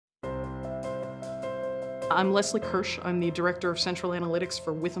I'm Leslie Kirsch. I'm the Director of Central Analytics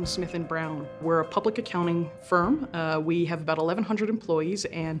for Withum Smith & Brown. We're a public accounting firm. We have about 1,100 employees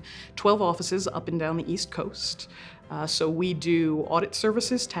and 12 offices up and down the East Coast. So we do audit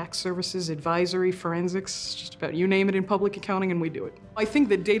services, tax services, advisory, forensics, just about you name it in public accounting, and we do it. I think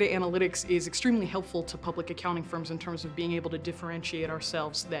that data analytics is extremely helpful to public accounting firms in terms of being able to differentiate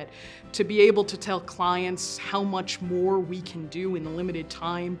ourselves, that to be able to tell clients how much more we can do in the limited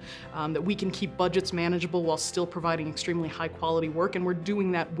time, that we can keep budgets manageable while still providing extremely high quality work, and we're doing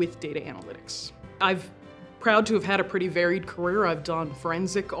that with data analytics. I've proud to have had a pretty varied career. I've done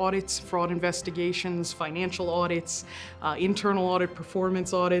forensic audits, fraud investigations, financial audits, internal audit,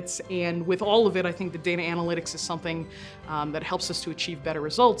 performance audits, and with all of it, I think that data analytics is something that helps us to achieve better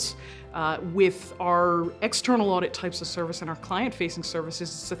results. With our external audit types of service and our client-facing services,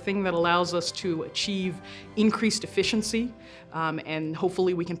 it's a thing that allows us to achieve increased efficiency, and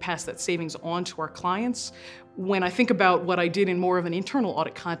hopefully we can pass that savings on to our clients. When I think about what I did in more of an internal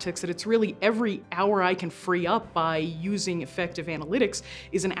audit context, that it's really every hour I can free up by using effective analytics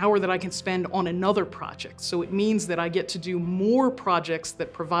is an hour that I can spend on another project. So it means that I get to do more projects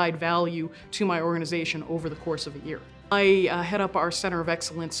that provide value to my organization over the course of a year. I head up our Center of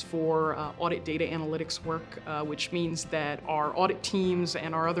Excellence for audit data analytics work, which means that our audit teams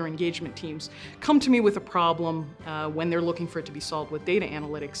and our other engagement teams come to me with a problem when they're looking for it to be solved with data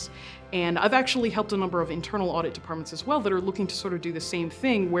analytics. And I've actually helped a number of internal audit departments as well that are looking to sort of do the same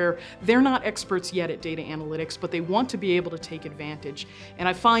thing, where they're not experts yet at data analytics, but they want to be able to take advantage. And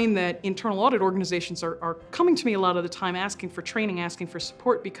I find that internal audit organizations are coming to me a lot of the time asking for training, asking for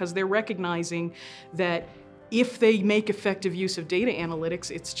support, because they're recognizing that if they make effective use of data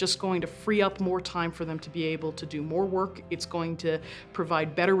analytics, it's just going to free up more time for them to be able to do more work. It's going to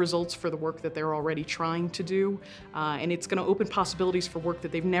provide better results for the work that they're already trying to do. And it's going to open possibilities for work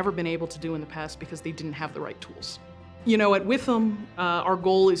that they've never been able to do in the past because they didn't have the right tools. You know, at Withum, our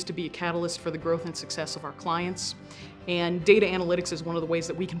goal is to be a catalyst for the growth and success of our clients. And data analytics is one of the ways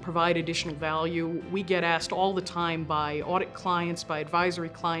that we can provide additional value. We get asked all the time by audit clients, by advisory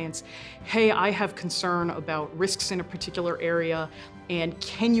clients, hey, I have concern about risks in a particular area, and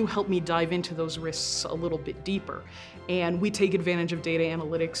can you help me dive into those risks a little bit deeper? And we take advantage of data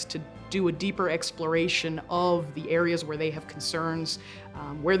analytics to do a deeper exploration of the areas where they have concerns,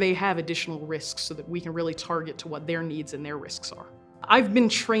 where they have additional risks, so that we can really target to what their needs and their risks are. I've been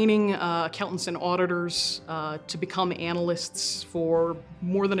training accountants and auditors to become analysts for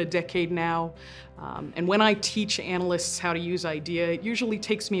more than a decade now. And when I teach analysts how to use IDEA, it usually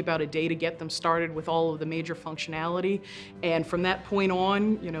takes me about a day to get them started with all of the major functionality. And from that point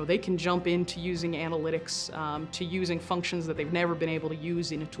on, you know, they can jump into using analytics, to using functions that they've never been able to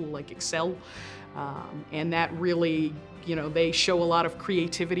use in a tool like Excel. And that really, you know, they show a lot of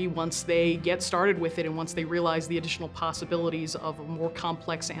creativity once they get started with it and once they realize the additional possibilities of a more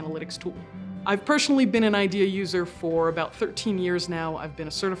complex analytics tool. I've personally been an IDEA user for about 13 years now. I've been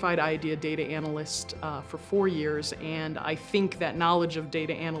a certified IDEA data analyst for 4 years, and I think that knowledge of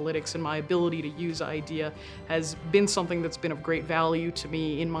data analytics and my ability to use IDEA has been something that's been of great value to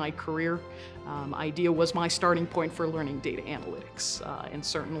me in my career. IDEA was my starting point for learning data analytics, and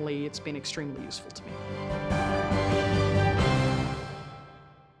certainly it's been extremely useful to me.